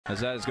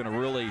as that is going to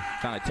really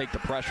kind of take the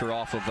pressure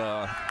off of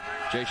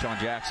Ja'Shawn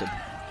Jackson.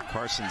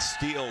 Carson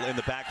Steele in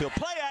the backfield.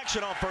 Play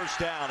action on first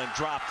down and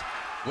dropped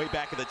way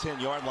back at the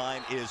 10-yard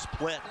line is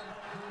Plitt.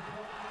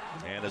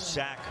 And a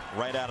sack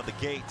right out of the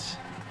gate.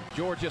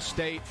 Georgia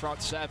State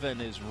front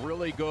seven is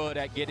really good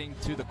at getting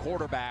to the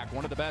quarterback,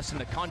 one of the best in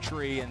the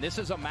country, and this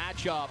is a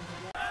matchup.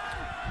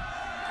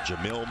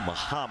 Jamil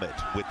Muhammad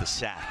with the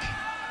sack.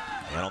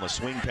 And on the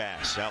swing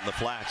pass out in the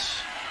flats,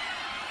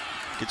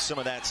 get some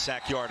of that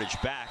sack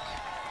yardage back.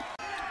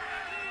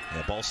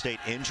 Yeah, Ball State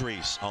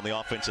injuries on the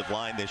offensive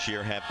line this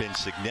year have been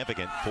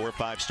significant. 4 or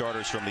 5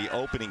 starters from the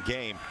opening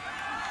game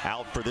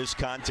out for this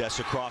contest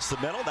across the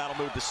middle.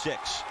 That'll move the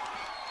sticks.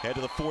 Head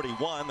to the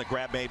 41, the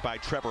grab made by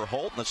Trevor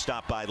Holt and the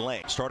stop by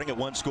Lane. Starting at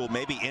one school,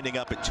 maybe ending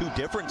up at 2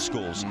 different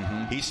schools.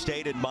 He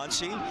stayed in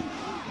Muncie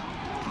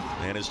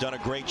and has done a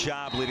great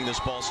job leading this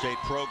Ball State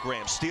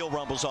program. Steele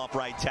rumbles off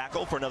right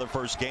tackle for another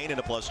first gain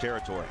into plus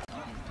territory.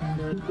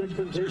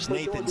 Here's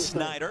Nathan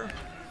Snyder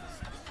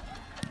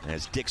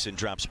as Dixon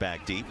drops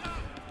back deep.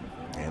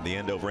 And the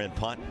end over end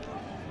punt.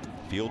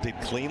 Fielded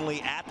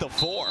cleanly at the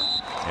 4.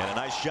 And a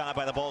nice job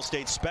by the Ball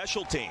State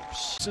special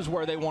teams. This is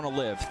where they want to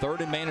live.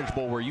 3rd and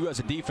manageable, where you as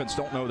a defense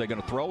don't know they're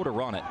going to throw it or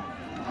run it.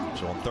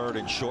 So on 3rd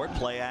and short,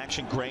 play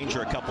action.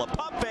 Grainger, a couple of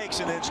pump fakes,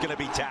 and then it's going to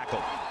be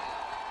tackled.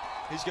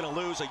 He's going to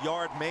lose a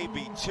yard,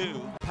 maybe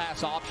 2.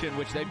 Pass option,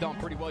 which they've done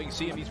pretty well. You can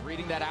see him. He's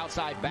reading that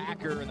outside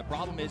backer, and the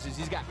problem is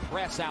he's got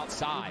press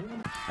outside.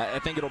 I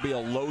think it'll be a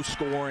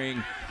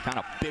low-scoring, kind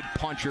of big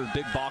puncher,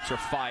 big boxer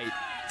fight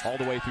all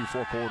the way through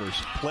 4 quarters.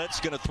 Plitt's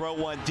going to throw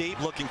one deep,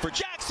 looking for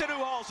Jackson, who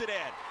hauls it in.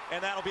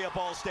 And that'll be a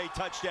Ball State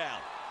touchdown.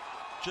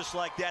 Just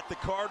like that, the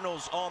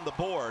Cardinals on the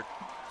board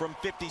from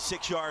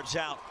 56 yards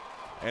out.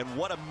 And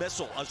what a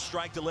missile, a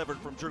strike delivered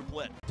from Drew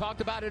Plitt.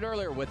 Talked about it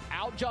earlier.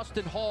 Without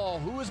Justin Hall,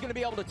 who is going to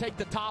be able to take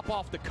the top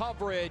off the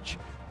coverage?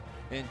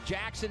 And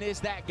Jackson is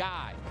that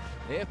guy.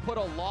 They've put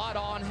a lot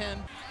on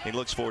him. He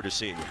looks forward to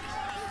seeing it.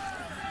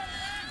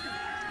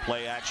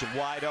 Play action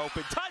wide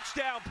open.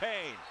 Touchdown,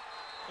 Payne.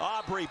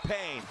 Aubrey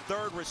Payne,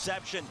 3rd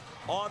reception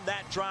on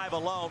that drive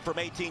alone from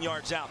 18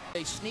 yards out.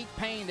 They sneak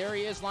Payne. There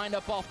he is, lined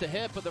up off the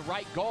hip of the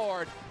right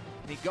guard.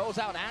 And he goes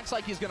out and acts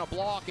like he's going to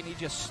block, and he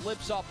just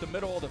slips off the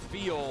middle of the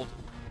field.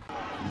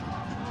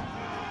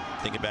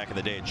 Thinking back in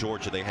the day at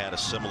Georgia, they had a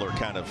similar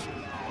kind of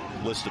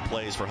list of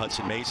plays for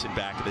Hudson Mason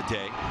back in the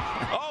day.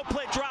 Oh,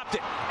 Plitt dropped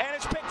it, and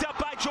it's picked up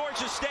by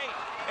Georgia State.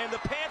 And the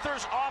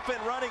Panthers off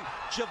and running.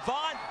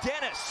 Javon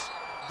Dennis,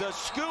 the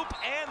scoop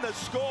and the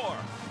score.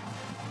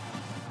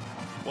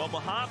 Well,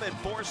 Muhammad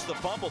forced the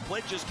fumble.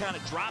 Plitt just kind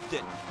of dropped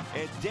it,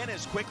 and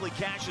Dennis quickly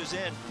cashes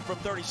in from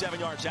 37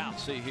 yards out.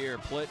 See here,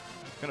 Plitt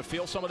going to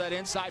feel some of that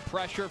inside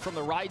pressure from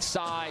the right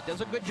side.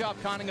 Does a good job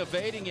kind of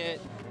evading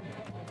it.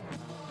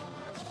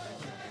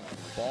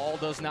 Ball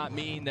does not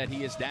mean that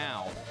he is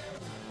down,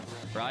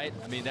 right?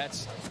 I mean,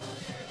 that's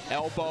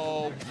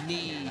elbow,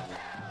 knee.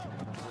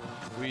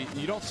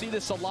 You don't see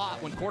this a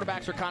lot when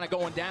quarterbacks are kind of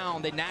going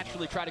down. They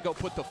naturally try to go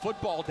put the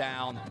football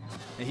down,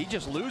 and he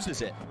just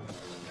loses it.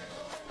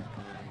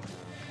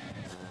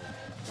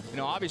 You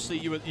know, obviously,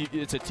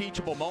 it's a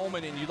teachable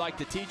moment, and you like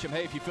to teach him,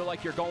 hey, if you feel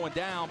like you're going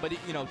down, but,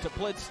 you know, to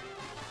Plitt's,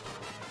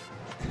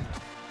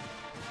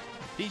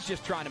 he's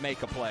just trying to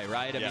make a play,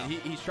 right? I mean,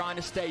 he's trying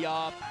to stay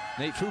up.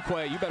 Nate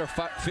Fuqua, you better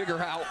figure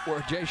out where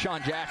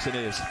Ja'Shawn Jackson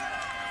is.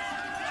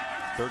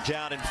 3rd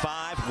down and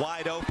 5,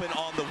 wide open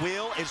on the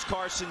wheel is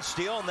Carson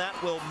Steele, and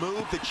that will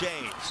move the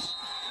chains.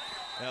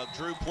 Now,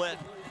 Drew Plitt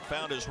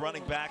found his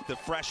running back, the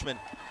freshman,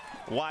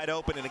 wide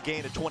open in a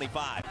gain of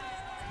 25.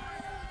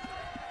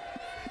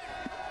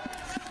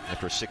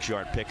 After a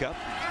 6-yard pickup,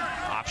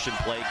 option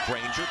play,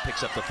 Grainger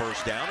picks up the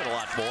first down and a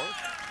lot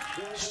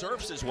more.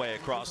 Surfs his way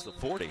across the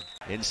 40.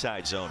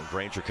 Inside zone, and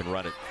Grainger can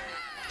run it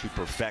to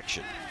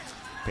perfection.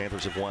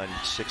 Panthers have won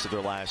 6 of their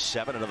last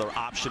 7. Another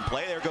option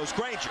play. There goes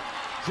Grainger.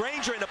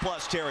 Grainger into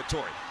plus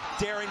territory.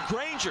 Darren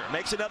Grainger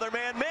makes another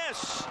man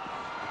miss.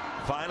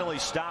 Finally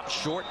stopped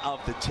short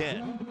of the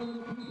 10.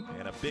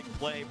 And a big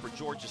play for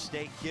Georgia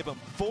State. Give them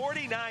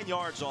 49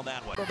 yards on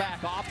that one.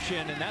 Quarterback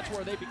option, and that's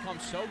where they become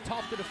so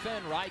tough to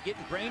defend, right?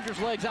 Getting Grainger's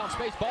legs out in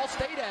space. Ball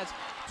State has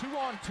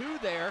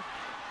 2-on-2 there.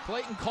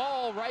 Clayton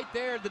Call right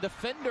there, the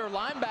defender,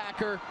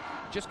 linebacker,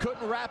 just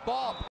couldn't wrap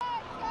up.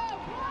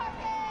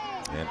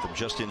 And from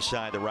just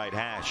inside the right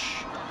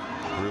hash,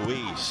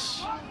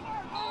 Ruiz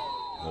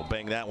will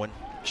bang that one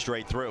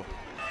straight through.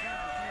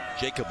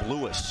 Jacob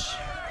Lewis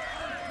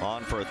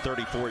on for a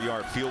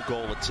 34-yard field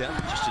goal attempt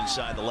just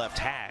inside the left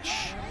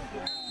hash.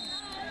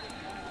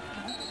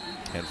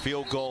 And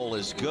field goal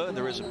is good.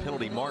 There is a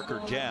penalty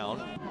marker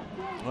down.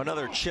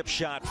 Another chip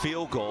shot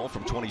field goal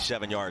from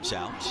 27 yards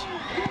out.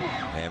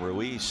 And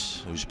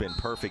Ruiz, who's been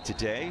perfect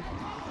today,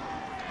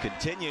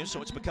 continues.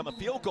 So it's become a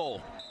field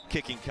goal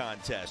kicking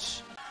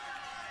contest.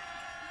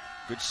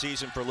 Good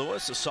season for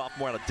Lewis, a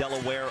sophomore out of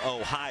Delaware,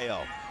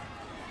 Ohio.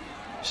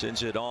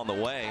 Sends it on the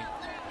way.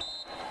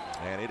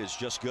 And it is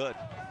just good.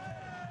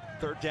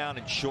 3rd down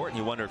and short, and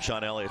you wonder if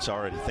Sean Elliott's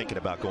already thinking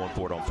about going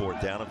for it on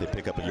 4th down if they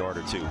pick up a yard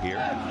or 2 here.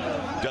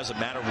 Doesn't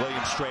matter.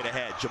 Williams straight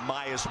ahead.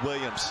 Jamias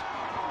Williams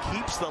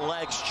keeps the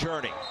legs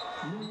churning.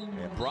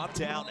 And brought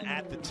down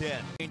at the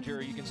 10. You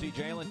can see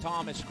Jalen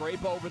Thomas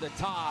scrape over the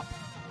top.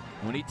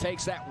 When he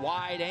takes that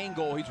wide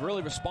angle, he's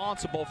really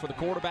responsible for the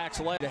quarterback's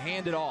leg to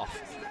hand it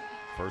off.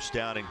 First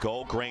down and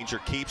goal. Grainger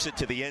keeps it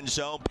to the end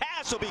zone.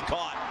 Pass will be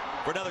caught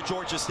for another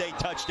Georgia State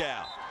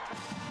touchdown.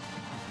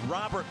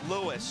 Robert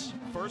Lewis,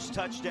 first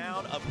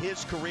touchdown of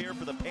his career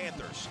for the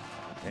Panthers.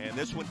 And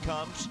this one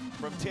comes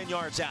from 10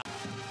 yards out.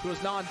 To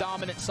his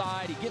non-dominant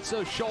side, he gets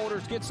those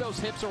shoulders, gets those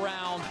hips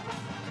around,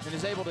 and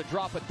is able to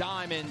drop a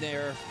dime in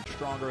there.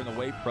 Stronger in the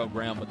weight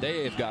program, but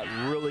they have got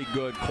really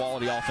good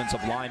quality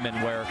offensive linemen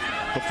where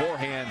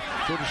beforehand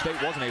Georgia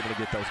State wasn't able to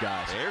get those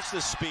guys. There's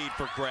the speed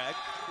for Greg.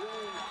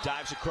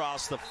 Dives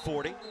across the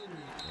 40.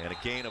 And a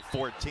gain of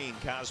 14.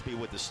 Cosby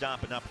with the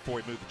stop, but not before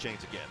he moved the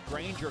chains again.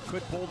 Grainger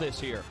could pull this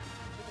here.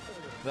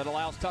 That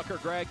allows Tucker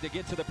Gregg to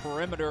get to the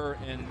perimeter,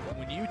 and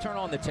when you turn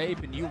on the tape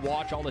and you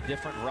watch all the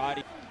different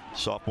variety.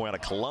 Sophomore out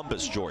of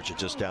Columbus, Georgia,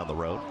 just down the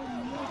road.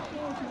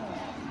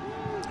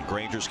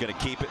 Grainger's going to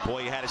keep it.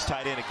 Boy, he had his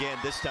tight end again.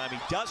 This time he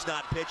does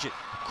not pitch it.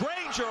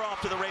 Grainger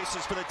off to the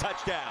races for the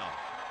touchdown.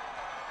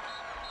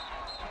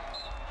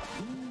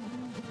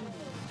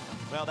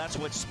 Well, that's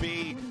what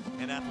speed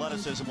and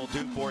athleticism will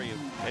do for you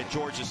at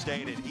Georgia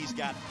State, and he's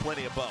got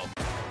plenty of both.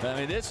 I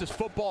mean, this is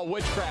football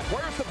witchcraft.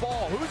 Where's the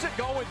ball? Who's it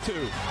going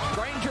to?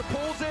 Grainger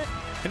pulls it,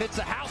 and it's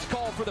a house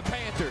call for the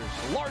Panthers.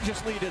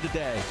 Largest lead of the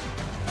day.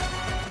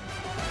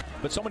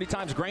 But so many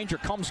times Grainger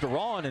comes to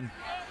run and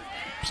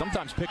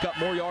sometimes pick up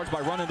more yards by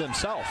running to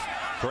himself.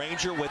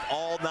 Grainger with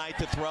all night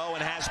to throw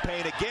and has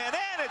Payne again,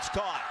 and it's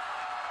caught.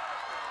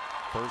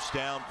 First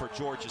down for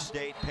Georgia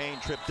State. Payne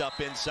tripped up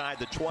inside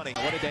the 20.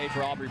 What a day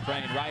for Aubrey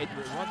Payne, right?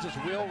 Runs his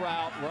wheel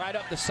route right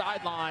up the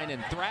sideline,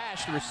 and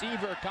Thrash, the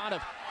receiver, kind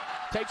of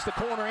takes the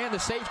corner and the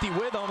safety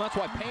with him. That's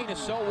why Payne is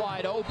so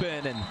wide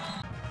open.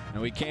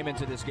 And we came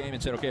into this game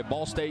and said, okay,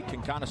 Ball State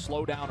can kind of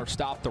slow down or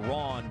stop the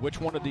run.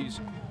 Which one of these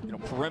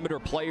perimeter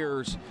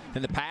players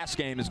in the pass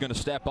game is going to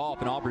step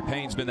up? And Aubrey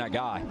Payne's been that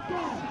guy.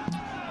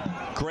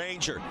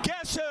 Grainger,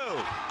 guess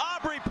who?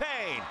 Aubrey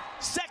Payne,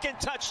 second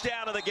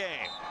touchdown of the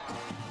game.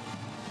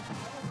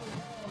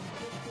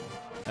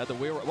 At the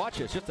wheel, watch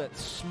this, just that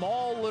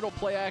small little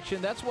play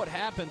action. That's what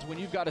happens when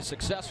you've got a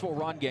successful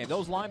run game.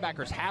 Those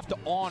linebackers have to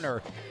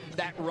honor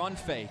that run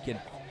fake. And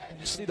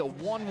you see the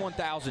 1-1000,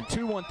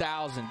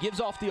 2-1000, gives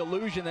off the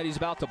illusion that he's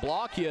about to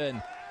block you.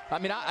 And I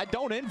mean, I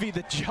don't envy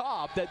the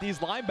job that these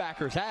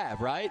linebackers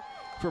have, right,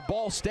 for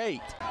Ball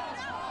State.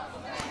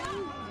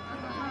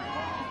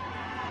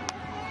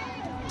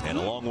 And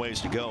a long ways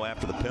to go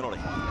after the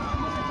penalty.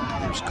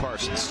 Here's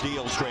Carson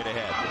Steele straight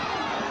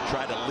ahead.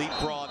 Tried to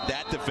leapfrog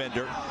that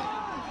defender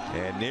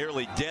and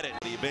nearly did it.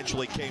 He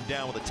eventually came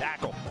down with a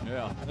tackle.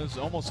 Yeah, this is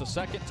almost the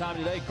second time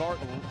today.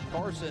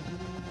 Carson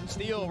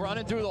Steele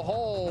running through the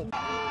hole.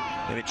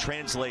 And it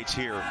translates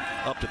here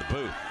up to the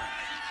booth.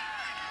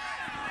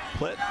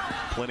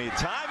 Plenty of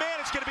time, and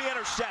it's going to be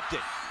intercepted.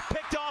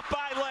 Picked off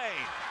by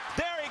Lane.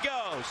 There he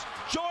goes.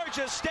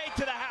 Georgia State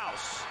to the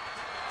house.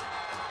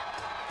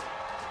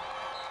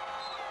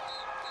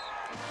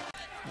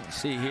 Let's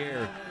see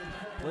here.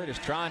 We're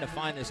just trying to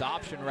find this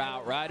option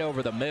route right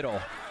over the middle.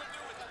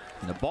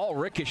 And the ball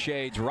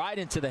ricochets right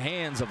into the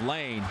hands of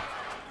Lane.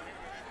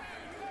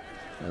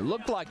 It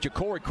looked like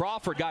Ja'Cory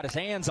Crawford got his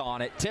hands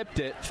on it, tipped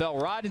it, fell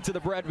right into the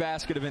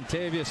breadbasket of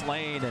Intavious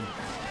Lane, and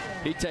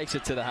he takes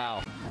it to the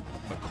house.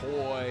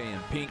 McCoy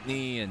and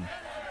Pinckney and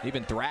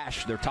even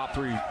Thrash, their top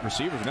three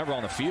receivers, never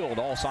on the field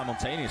all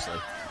simultaneously.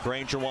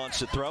 Grainger wants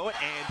to throw it,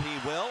 and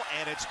he will,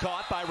 and it's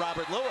caught by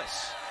Robert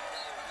Lewis.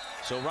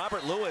 So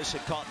Robert Lewis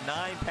had caught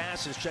 9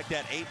 passes, check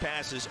that, 8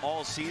 passes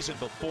all season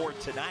before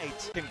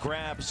tonight. Can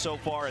grab so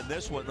far in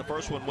this one. The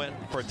first one went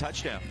for a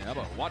touchdown. Yeah,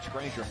 but watch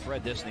Grainger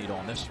thread this needle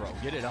on this throw.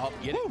 Get it up,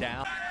 get it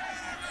down.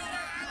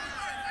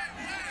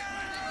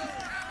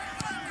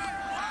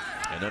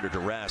 And under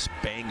duress,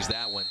 bangs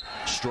that one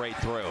straight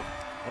through.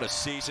 What a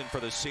season for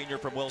the senior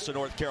from Wilson,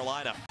 North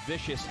Carolina.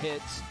 Vicious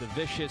hits, the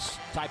vicious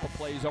type of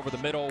plays over the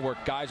middle where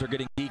guys are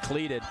getting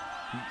decleated,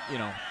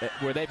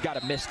 where they've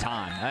got to miss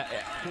time. I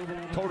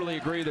totally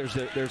agree. There's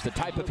the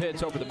type of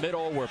hits over the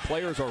middle where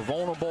players are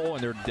vulnerable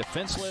and they're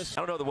defenseless.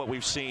 I don't know that what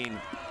we've seen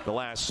the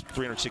last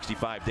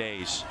 365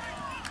 days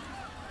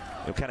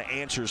kind of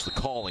answers the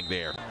calling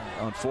there.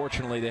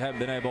 Unfortunately, they haven't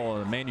been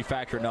able to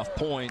manufacture enough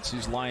points.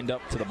 He's lined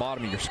up to the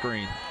bottom of your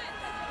screen.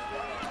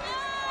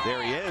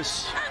 There he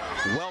is.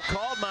 Well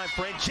called, my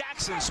friend.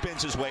 Jackson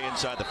spins his way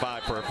inside the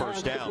 5 for a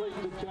first down.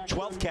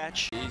 12th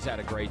catch. He's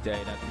had a great day.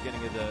 And at the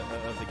beginning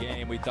of the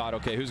game, we thought,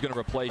 okay, who's going to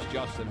replace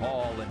Justin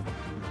Hall?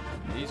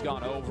 And he's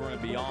gone over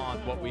and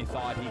beyond what we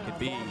thought he could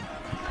be.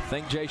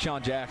 Think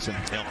Ja'Shawn Jackson.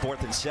 Now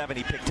 4th and 7,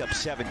 he picked up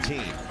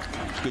 17.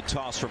 Good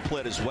toss from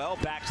Plitt as well.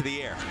 Back to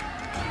the air.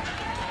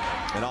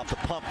 And off the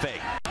pump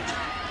fake.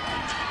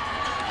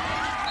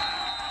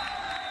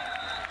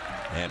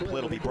 And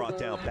Plitt will be brought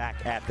down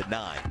back at the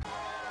 9.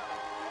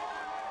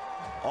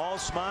 All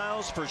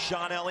smiles for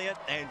Sean Elliott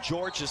and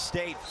Georgia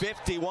State.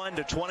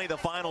 51-20 the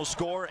final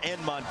score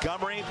in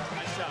Montgomery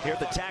here at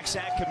the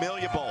TaxAct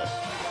Camellia Bowl.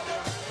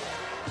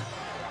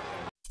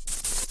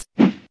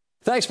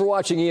 Thanks for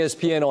watching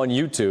ESPN on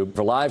YouTube.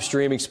 For live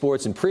streaming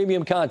sports and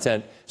premium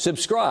content,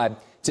 subscribe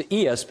to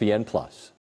ESPN+.